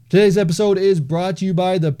Today's episode is brought to you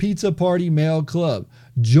by the Pizza Party Mail Club.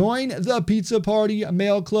 Join the Pizza Party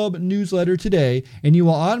Mail Club newsletter today, and you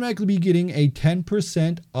will automatically be getting a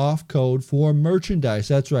 10% off code for merchandise.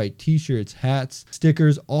 That's right, t-shirts, hats,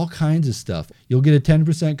 stickers, all kinds of stuff. You'll get a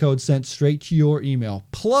 10% code sent straight to your email.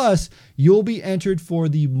 Plus, you'll be entered for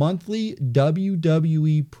the monthly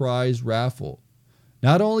WWE prize raffle.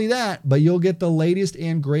 Not only that, but you'll get the latest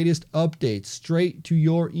and greatest updates straight to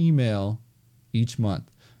your email each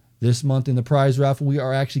month. This month in the prize raffle, we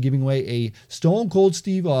are actually giving away a Stone Cold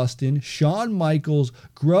Steve Austin, Shawn Michaels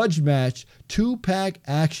grudge match 2-pack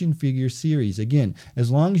action figure series. Again,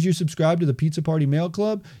 as long as you subscribe to the Pizza Party Mail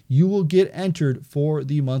Club, you will get entered for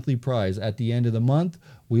the monthly prize. At the end of the month,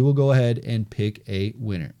 we will go ahead and pick a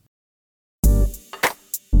winner.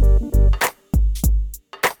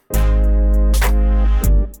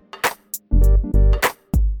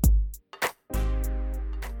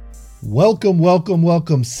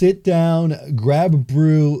 Welcome. Sit down, grab a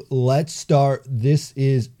brew. Let's start. This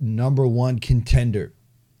is Number One Contender.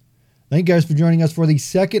 Thank you guys for joining us for the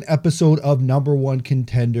second episode of Number One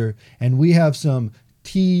Contender. And we have some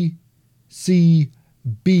TCB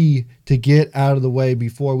to get out of the way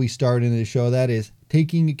before we start into the show. That is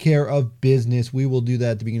taking care of business. We will do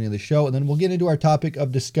that at the beginning of the show. And then we'll get into our topic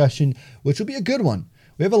of discussion, which will be a good one.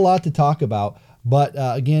 We have a lot to talk about. But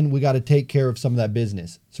again, we got to take care of some of that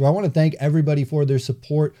business. So I want to thank everybody for their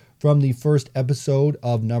support from the first episode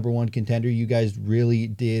of Number One Contender. You guys really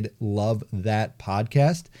did love that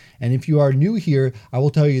podcast. And if you are new here, I will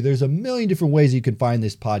tell you there's a million different ways you can find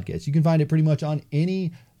this podcast. You can find it pretty much on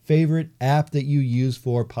any favorite app that you use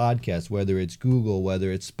for podcasts, whether it's Google,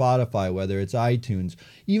 whether it's Spotify, whether it's iTunes.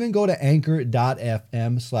 Even go to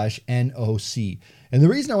anchor.fm/NOC. And the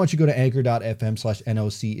reason I want you to go to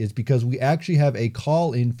anchor.fm/NOC is because we actually have a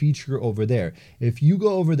call-in feature over there. If you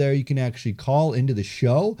go over there, you can actually call into the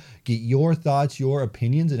show, get your thoughts, your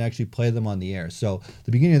opinions, and actually play them on the air. So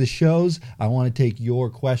the beginning of the shows, I want to take your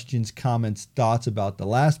questions, comments, thoughts about the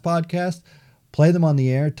last podcast, play them on the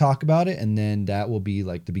air, talk about it, and then that will be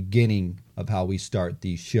like the beginning of how we start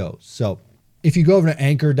these shows. So if you go over to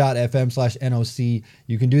anchor.fm/NOC,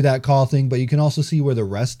 you can do that call thing, but you can also see where the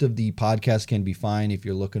rest of the podcast can be found. If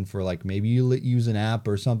you're looking for like maybe you use an app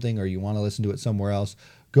or something, or you want to listen to it somewhere else,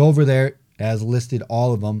 go over there. It has listed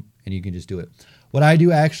all of them and you can just do it. What I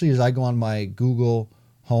do actually is I go on my Google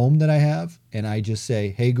Home that I have and I just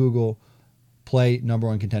say, hey, Google, play Number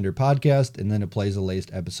One Contender podcast, and then it plays the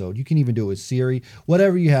latest episode. You can even do it with Siri.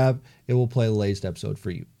 Whatever you have, it will play the latest episode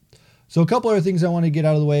for you. So a couple other things I want to get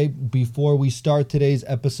out of the way before we start today's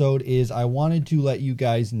episode is I wanted to let you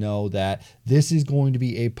guys know that this is going to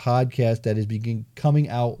be a podcast that is coming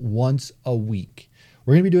out once a week.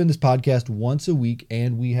 We're going to be doing this podcast once a week,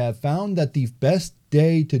 and we have found that the best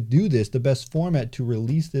day to do this, the best format to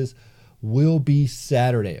release this, will be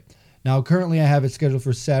Saturday. Now, currently I have it scheduled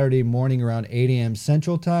for Saturday morning around 8 a.m.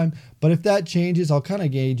 Central Time, but if that changes, I'll kind of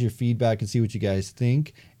gauge your feedback and see what you guys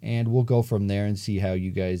think, and we'll go from there and see how you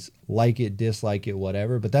guys like it, dislike it,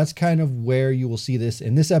 whatever. But that's kind of where you will see this,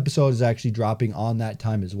 and this episode is actually dropping on that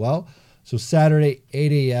time as well. So Saturday,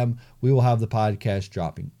 8 a.m., we will have the podcast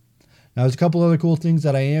dropping. Now, there's a couple other cool things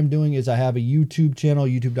that I am doing is I have a YouTube channel,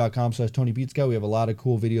 youtube.com/TonyPizza. We have a lot of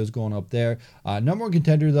cool videos going up there. Number One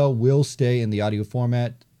Contender, though, will stay in the audio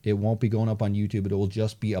format. It won't be going up on YouTube. It will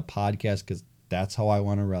just be a podcast because that's how I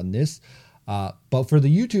want to run this. But for the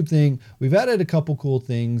YouTube thing, we've added a couple cool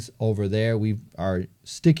things over there. We are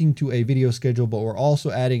sticking to a video schedule, but we're also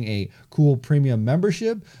adding a cool premium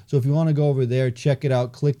membership. So if you want to go over there, check it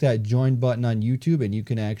out, click that join button on YouTube, and you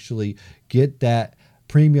can actually get that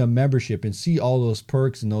premium membership and see all those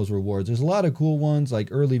perks and those rewards. There's a lot of cool ones like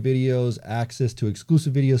early videos, access to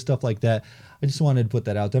exclusive videos, stuff like that. I just wanted to put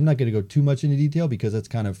that out there. I'm not going to go too much into detail because that's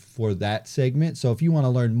kind of for that segment. So if you want to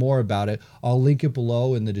learn more about it, I'll link it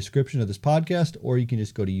below in the description of this podcast, or you can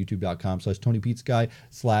just go to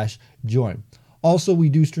youtube.com/TonyPizzaGuy/join. Also, we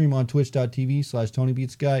do stream on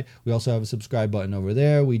twitch.tv/TonyPizzaGuy. We also have a subscribe button over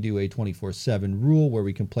there. We do a 24/7 rule where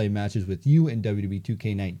we can play matches with you in WWE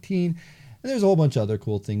 2K19. And there's a whole bunch of other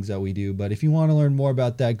cool things that we do. But if you want to learn more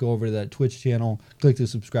about that, go over to that Twitch channel, click the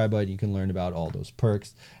subscribe button. You can learn about all those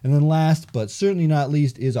perks. And then last, but certainly not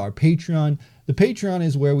least, is our Patreon. The Patreon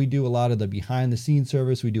is where we do a lot of the behind the scenes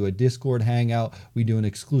service. We do a Discord hangout. We do an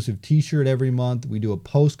exclusive t-shirt every month. We do a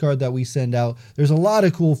postcard that we send out. There's a lot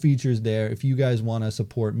of cool features there. If you guys want to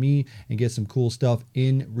support me and get some cool stuff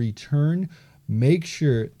in return, make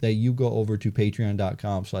sure that you go over to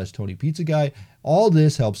patreon.com/TonyPizzaGuy. All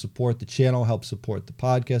this helps support the channel, helps support the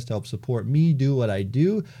podcast, helps support me do what I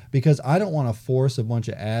do, because I don't want to force a bunch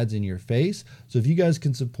of ads in your face. So if you guys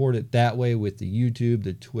can support it that way with the YouTube,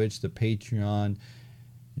 the Twitch, the Patreon, and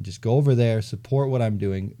just go over there, support what I'm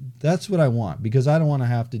doing. That's what I want, because I don't want to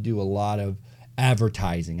have to do a lot of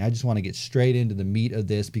advertising. I just want to get straight into the meat of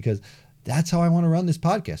this, because that's how I want to run this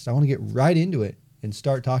podcast. I want to get right into it and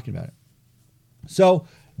start talking about it. So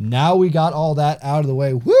now we got all that out of the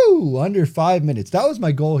way. Woo! Under 5 minutes. That was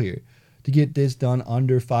my goal here, to get this done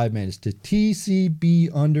under 5 minutes, to TCB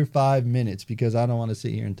under 5 minutes, because I don't want to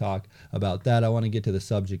sit here and talk about that. I want to get to the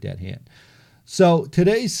subject at hand. So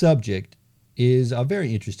today's subject is a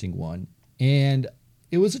very interesting one, and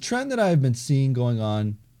it was a trend that I've been seeing going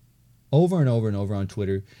on over and over and over on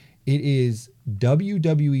Twitter. It is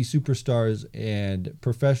WWE superstars and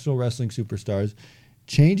professional wrestling superstars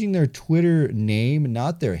changing their Twitter name,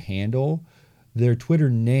 not their handle, their Twitter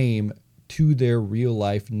name to their real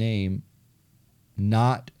life name,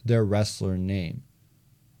 not their wrestler name.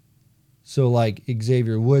 So like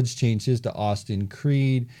Xavier Woods changed his to Austin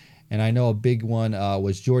Creed. And I know a big one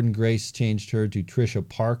was Jordynne Grace changed her to Trisha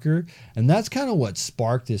Parker. And that's kind of what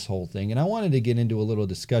sparked this whole thing. And I wanted to get into a little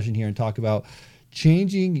discussion here and talk about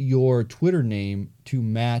changing your Twitter name to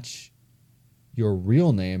match your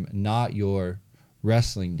real name, not your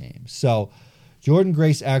wrestling name. So Jordynne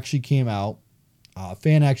Grace actually came out. A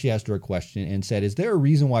fan actually asked her a question and said, is there a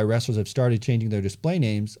reason why wrestlers have started changing their display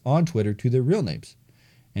names on Twitter to their real names?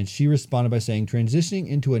 And she responded by saying, transitioning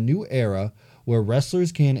into a new era where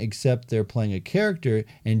wrestlers can accept they're playing a character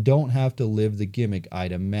and don't have to live the gimmick,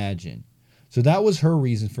 I'd imagine. So that was her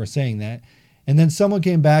reason for saying that. And then someone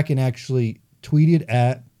came back and actually tweeted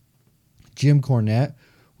at Jim Cornette,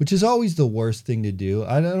 which is always the worst thing to do.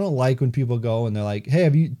 I don't like when people go and they're like,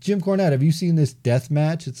 hey, Jim Cornette, have you seen this death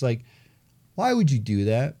match? It's like, why would you do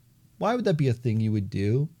that? Why would that be a thing you would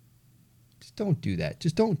do? Just don't do that.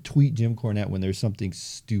 Just don't tweet Jim Cornette when there's something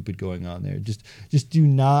stupid going on there. Just do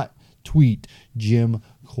not tweet Jim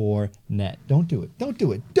Cornette. Don't do it. Don't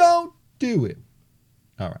do it. Don't do it.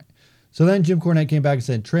 All right. So then Jim Cornette came back and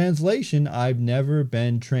said, translation, I've never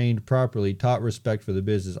been trained properly, taught respect for the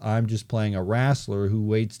business. I'm just playing a wrestler who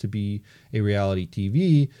waits to be a reality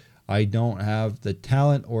TV. I don't have the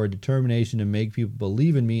talent or determination to make people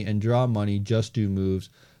believe in me and draw money, just do moves.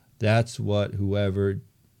 That's what whoever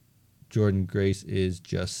Jordynne Grace is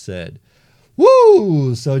just said.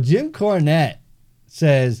 Woo! So Jim Cornette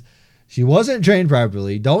says she wasn't trained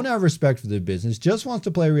properly, don't have respect for the business, just wants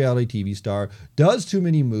to play a reality TV star, does too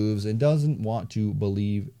many moves, and doesn't want to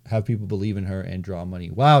have people believe in her and draw money.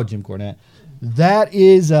 Wow, Jim Cornette. That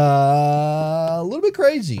is a little bit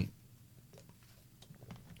crazy.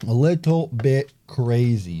 A little bit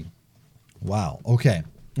crazy. Wow. Okay.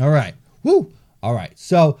 All right. Woo! All right.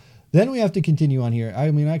 So then we have to continue on here. I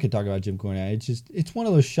mean, I could talk about Jim Cornette. It's one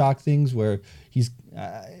of those shock things where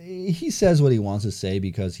he says what he wants to say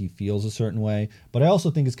because he feels a certain way. But I also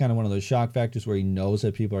think it's kind of one of those shock factors where he knows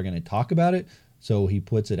that people are going to talk about it. So he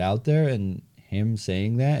puts it out there, and him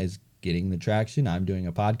saying that is getting the traction. I'm doing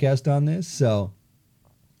a podcast on this. So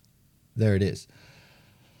there it is.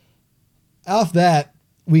 Off that,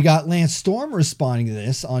 we got Lance Storm responding to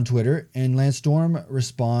this on Twitter, and Lance Storm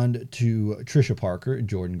responded to Trisha Parker,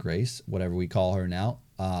 Jordynne Grace, whatever we call her now.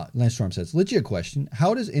 Lance Storm says, legit question,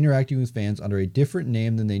 how does interacting with fans under a different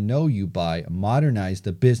name than they know you by modernize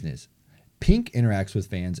the business? Pink interacts with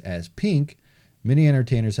fans as Pink. Many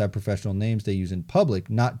entertainers have professional names they use in public,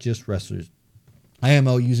 not just wrestlers.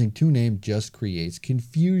 IMO using two names just creates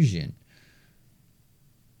confusion.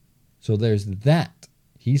 So there's that.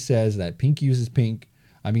 He says that Pink uses Pink.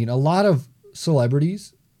 I mean, a lot of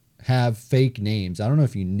celebrities have fake names. I don't know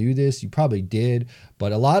if you knew this. You probably did.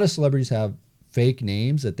 But a lot of celebrities have fake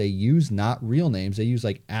names that they use, not real names. They use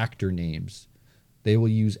like actor names. They will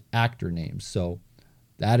use actor names. So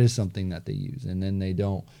that is something that they use. And then they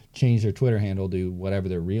don't change their Twitter handle to whatever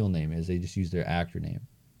their real name is. They just use their actor name.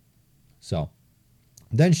 So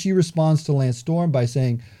then she responds to Lance Storm by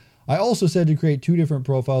saying, I also said to create two different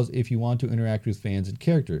profiles if you want to interact with fans and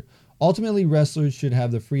character. Ultimately, wrestlers should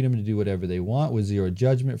have the freedom to do whatever they want with zero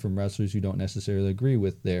judgment from wrestlers who don't necessarily agree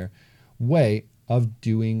with their way of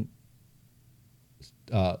doing,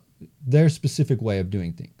 their specific way of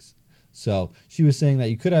doing things. So she was saying that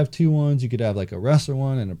you could have two ones. You could have like a wrestler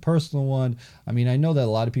one and a personal one. I mean, I know that a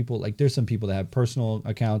lot of people, like there's some people that have personal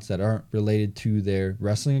accounts that aren't related to their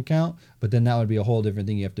wrestling account, but then that would be a whole different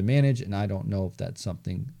thing you have to manage. And I don't know if that's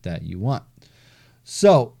something that you want.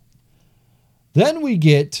 So then we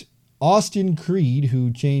get Austin Creed,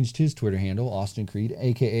 who changed his Twitter handle, Austin Creed,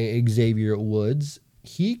 aka Xavier Woods,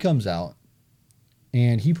 he comes out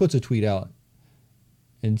and he puts a tweet out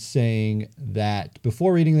and saying that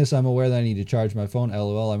before reading this, I'm aware that I need to charge my phone.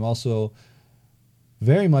 LOL. I'm also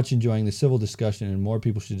very much enjoying the civil discussion, and more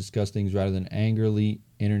people should discuss things rather than angrily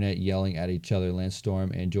internet yelling at each other. Lance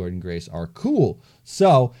Storm and Jordan Grace are cool.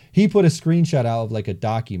 So he put a screenshot out of like a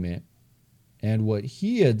document, and what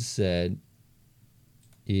he had said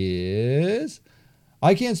is,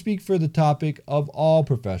 I can't speak for the topic of all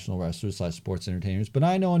professional wrestlers / sports entertainers, but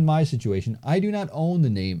I know in my situation, I do not own the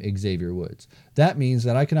name Xavier Woods. That means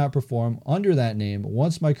that I cannot perform under that name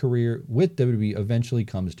once my career with WWE eventually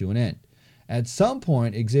comes to an end. At some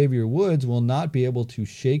point, Xavier Woods will not be able to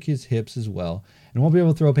shake his hips as well, and won't be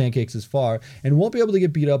able to throw pancakes as far, and won't be able to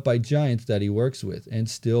get beat up by giants that he works with, and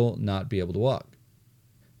still not be able to walk.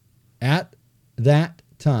 At that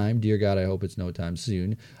time, dear God, I hope it's no time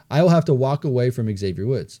soon, I will have to walk away from Xavier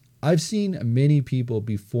Woods. I've seen many people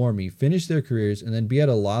before me finish their careers and then be at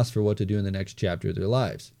a loss for what to do in the next chapter of their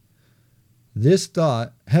lives. This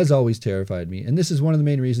thought has always terrified me, and this is one of the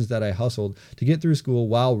main reasons that I hustled to get through school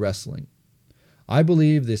while wrestling. I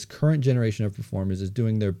believe this current generation of performers is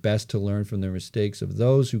doing their best to learn from their mistakes of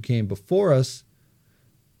those who came before us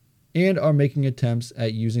and are making attempts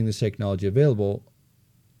at using this technology available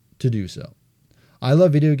to do so. I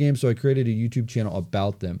love video games, so I created a YouTube channel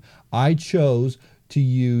about them. I chose to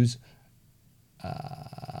use,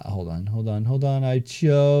 I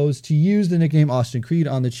chose to use the nickname Austin Creed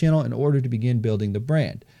on the channel in order to begin building the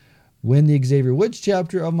brand. When the Xavier Woods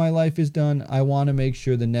chapter of my life is done, I want to make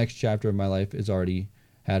sure the next chapter of my life has already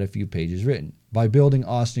had a few pages written. By building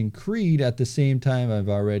Austin Creed at the same time, I've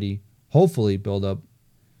already hopefully built up,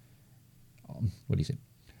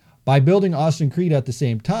 By building Austin Creed at the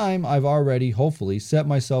same time, I've already hopefully set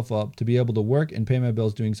myself up to be able to work and pay my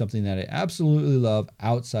bills doing something that I absolutely love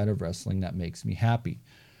outside of wrestling that makes me happy.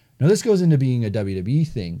 Now this goes into being a WWE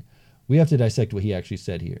thing. We have to dissect what he actually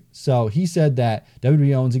said here. So he said that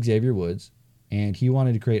WWE owns Xavier Woods, and he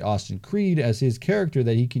wanted to create Austin Creed as his character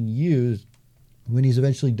that he can use when he's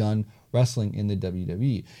eventually done wrestling in the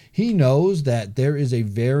WWE. He knows that there is a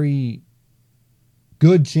very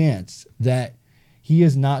good chance that he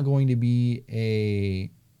is not going to be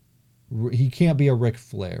he can't be a Ric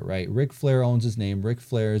Flair, right? Ric Flair owns his name. Ric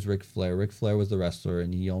Flair is Ric Flair. Ric Flair was the wrestler,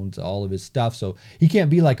 and he owns all of his stuff. So he can't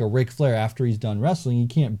be like a Ric Flair after he's done wrestling. He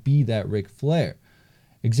can't be that Ric Flair.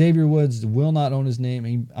 Xavier Woods will not own his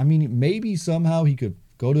name. I mean, maybe somehow he could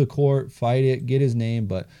go to the court, fight it, get his name,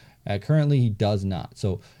 but currently he does not.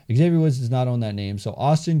 So Xavier Woods does not own that name. So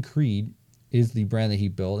Austin Creed is the brand that he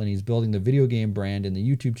built, and he's building the video game brand and the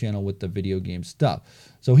YouTube channel with the video game stuff.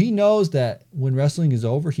 So he knows that when wrestling is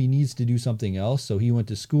over, he needs to do something else. So he went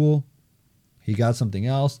to school, he got something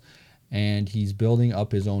else, and he's building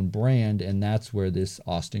up his own brand, and that's where this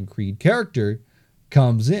Austin Creed character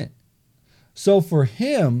comes in. So for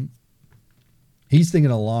him, he's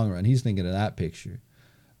thinking a long run. He's thinking of that picture.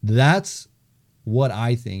 That's what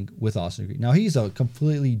I think with Austin Creed. Now, he's a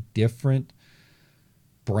completely different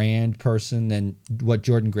brand person than what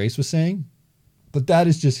Jordan Grace was saying, but that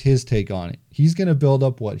is just his take on it. He's going to build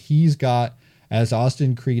up what he's got as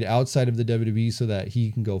Austin Creed outside of the WWE so that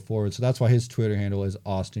he can go forward. So that's why his Twitter handle is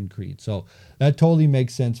Austin Creed. So that totally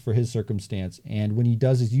makes sense for his circumstance. And when he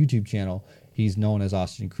does his YouTube channel, he's known as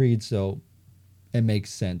Austin Creed. So it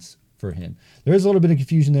makes sense for him. There is a little bit of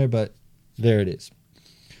confusion there, but there it is.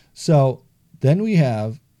 So then we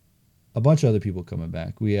have a bunch of other people coming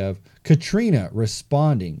back. We have Katrina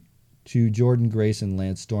responding to Jordan Grace and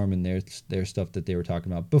Lance Storm and their stuff that they were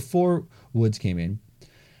talking about before Woods came in.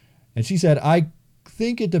 And she said, I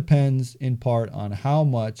think it depends in part on how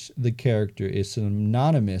much the character is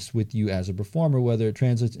synonymous with you as a performer, whether it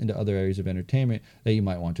translates into other areas of entertainment that you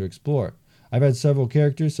might want to explore. I've had several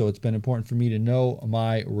characters, so it's been important for me to know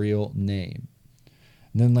my real name.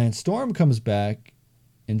 And then Lance Storm comes back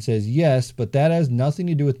and says, yes, but that has nothing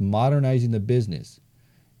to do with modernizing the business.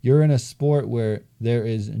 You're in a sport where there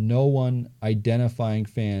is no one identifying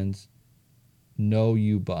fans know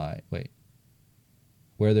you by.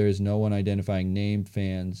 Where there is no one identifying name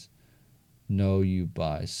fans know you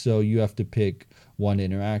by. So you have to pick one to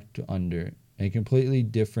interact under. A completely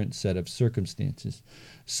different set of circumstances.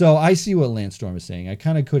 So I see what Lance Storm is saying. I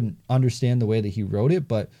kind of couldn't understand the way that he wrote it,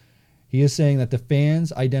 but he is saying that the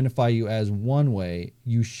fans identify you as one way.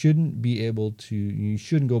 You shouldn't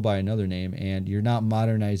go by another name, and you're not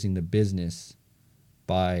modernizing the business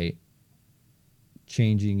by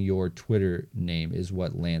changing your Twitter name, is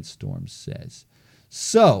what Lance Storm says.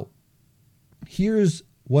 So here's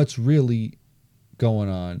what's really going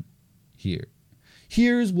on here.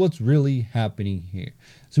 Here's what's really happening here.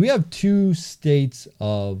 So we have two states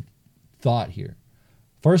of thought here.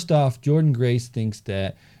 First off, Jordynne Grace thinks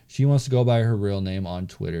that she wants to go by her real name on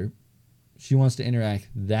Twitter. She wants to interact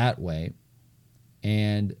that way.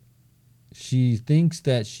 And she thinks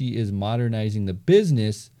that she is modernizing the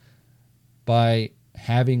business by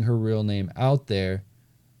having her real name out there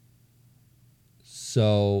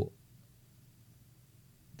so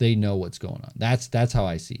they know what's going on. That's how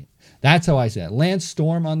I see it. That's how I see it. Lance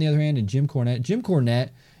Storm, on the other hand, and Jim Cornette. Jim Cornette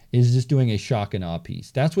is just doing a shock and awe piece.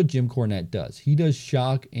 That's what Jim Cornette does. He does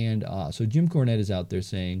shock and awe. So Jim Cornette is out there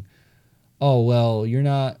saying, oh, well, you're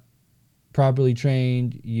not properly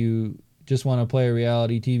trained. You just want to play a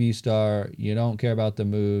reality TV star. You don't care about the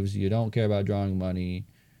moves. You don't care about drawing money.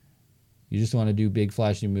 You just want to do big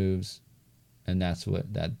flashy moves. And that's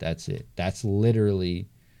it. That's literally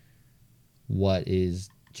what is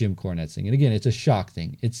Jim Cornette saying. And again, it's a shock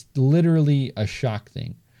thing. It's literally a shock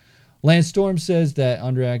thing. Lance Storm says that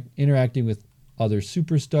interacting with other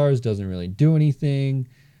superstars doesn't really do anything.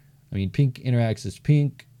 I mean, Pink interacts as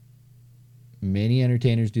Pink. Many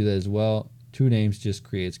entertainers do that as well. Two names just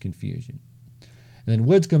creates confusion. And then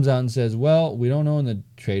Woods comes out and says, well, we don't own the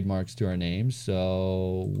trademarks to our names,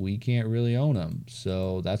 so we can't really own them.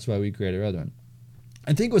 So that's why we created our other one.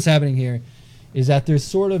 I think what's happening here is that there's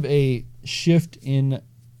sort of a shift in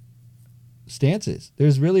stances.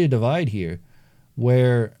 There's really a divide here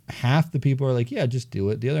where half the people are like, yeah, just do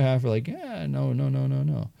it. The other half are like, yeah, no.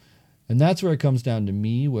 And that's where it comes down to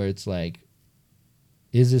me, where it's like,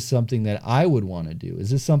 is this something that I would want to do? Is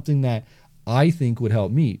this something that I think would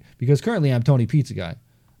help me? Because currently I'm Tony Pizza Guy,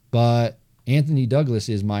 but Anthony Douglas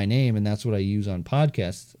is my name, and that's what I use on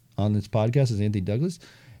podcasts. On this podcast is Anthony Douglas.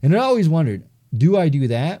 And I always wondered, do I do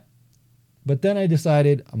that? But then I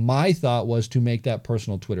decided my thought was to make that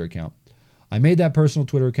personal Twitter account. I made that personal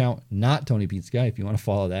Twitter account, not Tony Pizza Guy, if you want to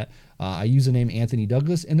follow that. I use the name Anthony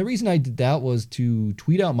Douglas. And the reason I did that was to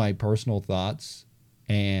tweet out my personal thoughts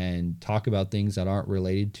and talk about things that aren't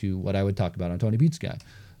related to what I would talk about on Tony Pizza Guy.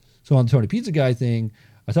 So on the Tony Pizza Guy thing,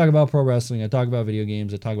 I talk about pro wrestling, I talk about video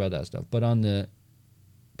games, I talk about that stuff. But on the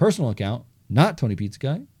personal account, not Tony Pizza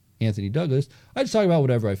Guy, Anthony Douglas, I just talk about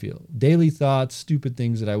whatever I feel. Daily thoughts, stupid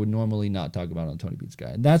things that I would normally not talk about on Tony Pizza Guy.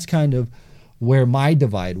 And that's kind of where my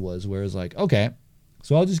divide was, where it's like, okay,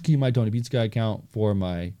 so I'll just keep my Tony Pizza Guy account for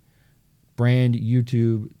my brand,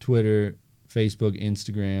 YouTube, Twitter, Facebook,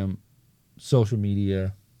 Instagram, social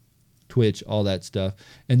media, Twitch, all that stuff.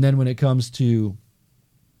 And then when it comes to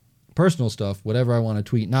personal stuff, whatever I want to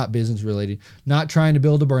tweet, not business related, not trying to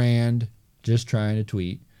build a brand, just trying to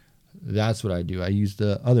tweet, that's what I do. I use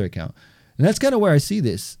the other account. And that's kind of where I see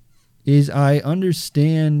this, is I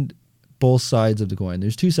understand both sides of the coin.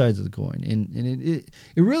 There's two sides of the coin. And it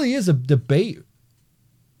really is a debate.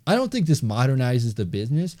 I don't think this modernizes the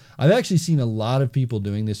business. I've actually seen a lot of people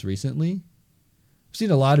doing this recently. I've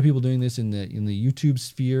seen a lot of people doing this in the YouTube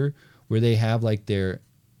sphere, where they have like their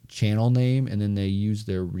channel name and then they use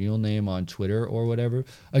their real name on Twitter or whatever.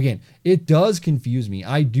 Again, it does confuse me.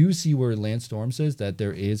 I do see where Lance Storm says that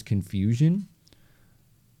there is confusion,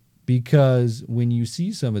 because when you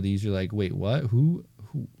see some of these, you're like, wait, what?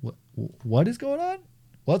 What is going on?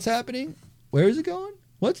 What's happening? Where is it going?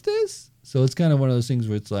 What's this? So it's kind of one of those things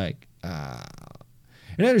where it's like,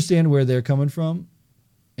 and I understand where they're coming from,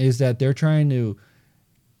 is that they're trying to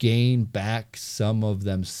gain back some of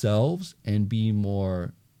themselves and be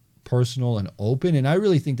more personal and open. And I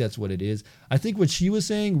really think that's what it is. I think what she was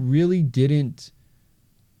saying really didn't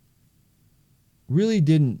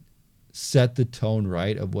set the tone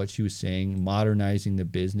right of what she was saying, modernizing the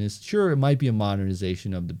business. Sure, it might be a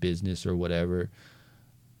modernization of the business or whatever.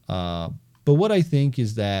 But what I think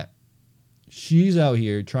is that she's out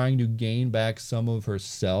here trying to gain back some of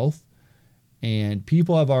herself, and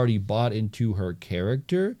people have already bought into her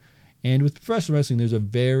character. And with professional wrestling, there's a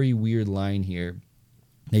very weird line here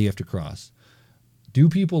that you have to cross. Do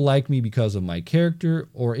people like me because of my character,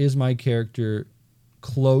 or is my character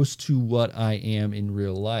close to what I am in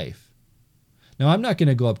real life? Now, I'm not going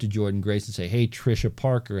to go up to Jordynne Grace and say, hey, Trisha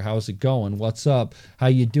Parker, how's it going? What's up? How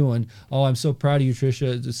you doing? Oh, I'm so proud of you,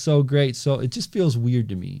 Trisha. It's so great. So it just feels weird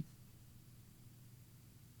to me.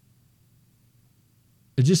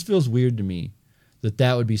 It just feels weird to me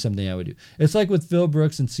that would be something I would do. It's like with Phil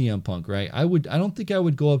Brooks and CM Punk, right? I don't think I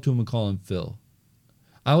would go up to him and call him Phil.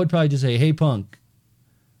 I would probably just say, hey, Punk,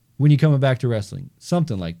 when you coming back to wrestling?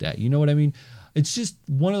 Something like that. You know what I mean? It's just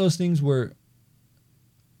one of those things where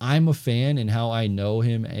I'm a fan, and how I know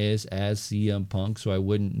him as CM Punk, so I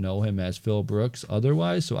wouldn't know him as Phil Brooks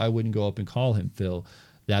otherwise, so I wouldn't go up and call him Phil.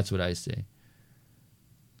 That's what I say.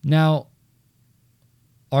 Now,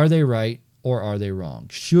 are they right? or are they wrong?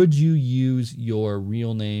 Should you use your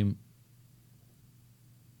real name,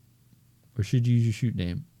 or should you use your shoot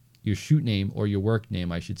name? Your shoot name or your work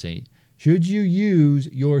name, I should say. Should you use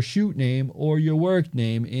your shoot name or your work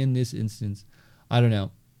name in this instance? I don't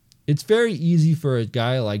know. It's very easy for a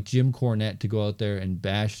guy like Jim Cornette to go out there and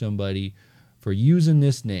bash somebody for using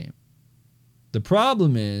this name. The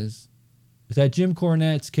problem is that Jim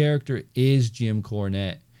Cornette's character is Jim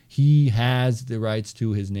Cornette. He has the rights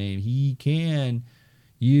to his name. He can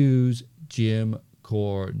use Jim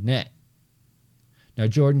Cornette. Now,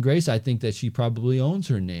 Jordynne Grace, I think that she probably owns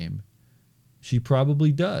her name. She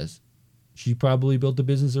probably does. She probably built a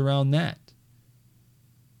business around that.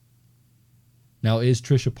 Now, is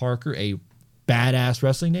Trisha Parker a badass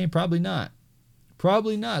wrestling name? Probably not.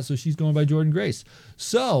 Probably not. So she's going by Jordynne Grace.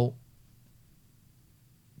 So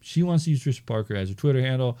she wants to use Trisha Parker as her Twitter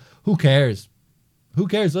handle. Who cares? Who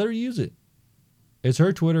cares? Let her use it. It's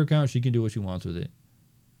her Twitter account. She can do what she wants with it.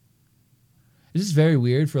 It's just very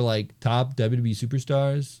weird for like top WWE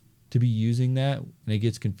superstars to be using that, and it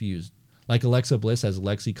gets confused. Like Alexa Bliss has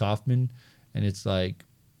Lexi Kaufman, and it's like,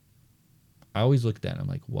 I always look at that and I'm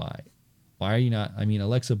like, why? Why are you not? I mean,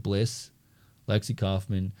 Alexa Bliss, Lexi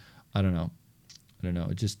Kaufman, I don't know.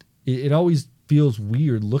 It always feels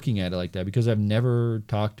weird looking at it like that because I've never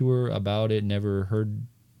talked to her about it, never heard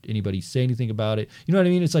anybody say anything about it. You know what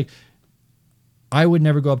I mean? It's like, I would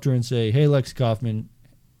never go up to her and say, hey, Lexi Kaufman.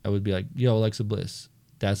 I would be like, yo, Alexa Bliss.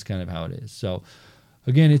 That's kind of how it is. So,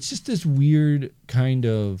 again, it's just this weird kind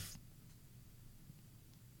of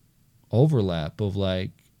overlap of like,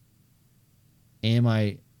 am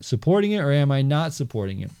I supporting it or am I not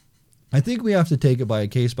supporting it? I think we have to take it by a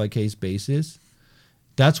case-by-case basis.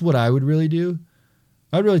 That's what I would really do.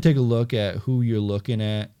 I'd really take a look at who you're looking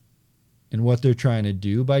at and what they're trying to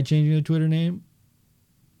do by changing the Twitter name,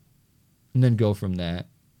 and then go from that.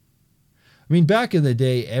 I mean, back in the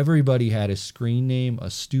day, everybody had a screen name, a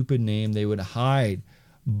stupid name. They would hide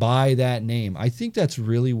by that name. I think that's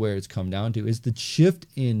really where it's come down to, is the shift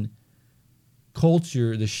in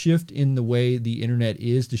culture, the shift in the way the internet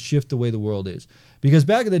is, the shift the way the world is. Because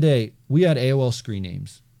back in the day, we had AOL screen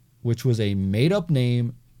names, which was a made-up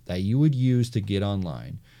name that you would use to get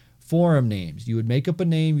online. Forum names. You would make up a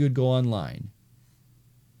name, you would go online.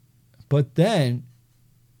 But then,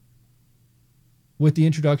 with the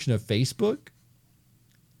introduction of Facebook,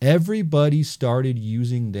 everybody started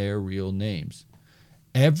using their real names.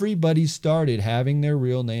 Everybody started having their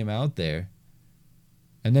real name out there.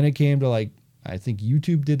 And then it came to like, I think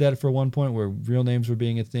YouTube did that for one point where real names were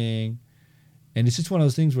being a thing. And it's just one of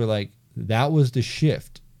those things where like, that was the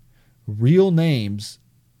shift. Real names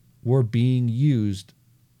were being used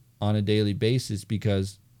on a daily basis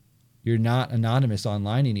because you're not anonymous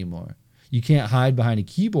online anymore. You can't hide behind a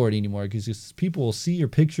keyboard anymore because people will see your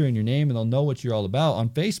picture and your name and they'll know what you're all about on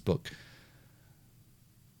Facebook.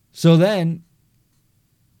 So then,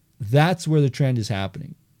 that's where the trend is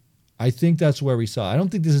happening. I think that's where we saw. I don't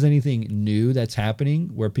think this is anything new that's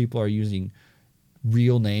happening where people are using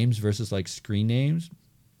real names versus like screen names.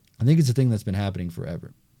 I think it's a thing that's been happening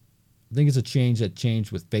forever. I think it's a change that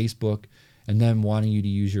changed with Facebook and them wanting you to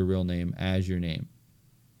use your real name as your name.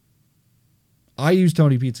 I use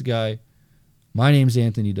Tony Pizza Guy. My name's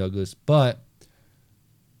Anthony Douglas, but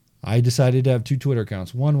I decided to have two Twitter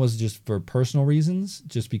accounts. One was just for personal reasons,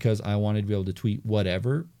 just because I wanted to be able to tweet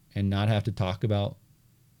whatever and not have to talk about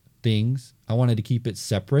things. I wanted to keep it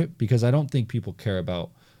separate because I don't think people care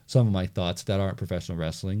about some of my thoughts that aren't professional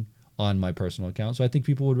wrestling on my personal account. So I think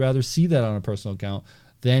people would rather see that on a personal account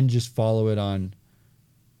than just follow it on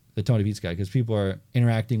the Tony Pizza Guy, because people are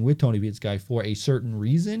interacting with Tony Pizza Guy for a certain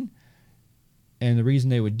reason. And the reason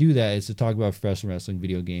they would do that is to talk about professional wrestling,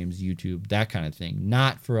 video games, YouTube, that kind of thing,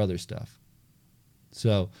 not for other stuff.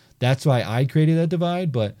 So that's why I created that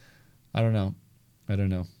divide, but I don't know.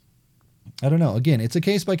 Again, it's a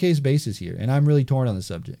case-by-case basis here, and I'm really torn on the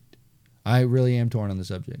subject. I really am torn on the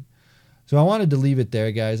subject. So I wanted to leave it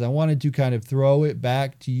there, guys. I wanted to kind of throw it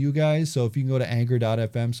back to you guys. So if you can go to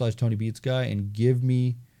anchor.fm/TonyPizzGuy and give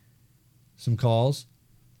me some calls,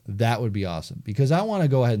 that would be awesome. Because I want to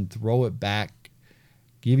go ahead and throw it back,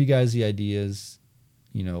 give you guys the ideas.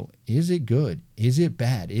 You know, is it good? Is it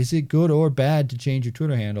bad? Is it good or bad to change your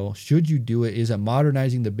Twitter handle? Should you do it? Is it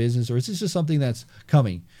modernizing the business, or is this just something that's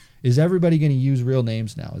coming? Is everybody going to use real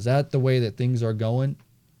names now? Is that the way that things are going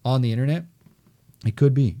on the internet? It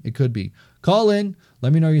could be. It could be. Call in.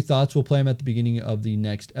 Let me know your thoughts. We'll play them at the beginning of the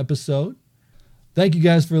next episode. Thank you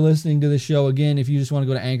guys for listening to the show. Again, if you just want to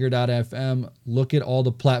go to anchor.fm, look at all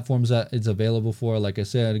the platforms that it's available for. Like I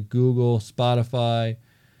said, Google, Spotify,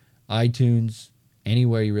 iTunes,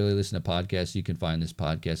 Anywhere you really listen to podcasts, you can find this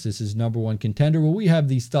podcast. This is Number One Contender, where we have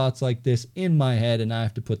these thoughts like this in my head and I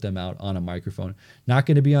have to put them out on a microphone. Not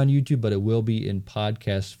going to be on YouTube, but it will be in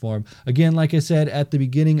podcast form. Again, like I said at the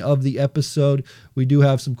beginning of the episode, we do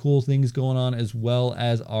have some cool things going on, as well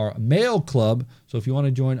as our mail club. So if you want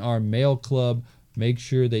to join our mail club, make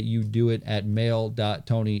sure that you do it at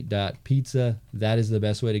mail.tony.pizza. That is the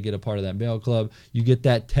best way to get a part of that mail club. You get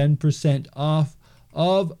that 10% off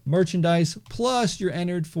of merchandise, plus you're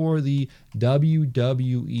entered for the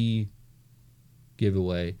WWE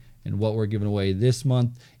giveaway. And what we're giving away this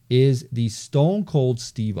month is the Stone Cold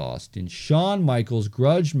Steve Austin Shawn Michaels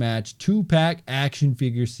Grudge Match 2-pack action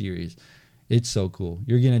figure series. It's so cool.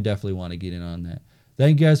 You're going to definitely want to get in on that.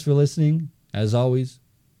 Thank you guys for listening. As always,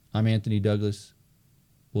 I'm Anthony Douglas.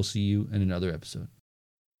 We'll see you in another episode.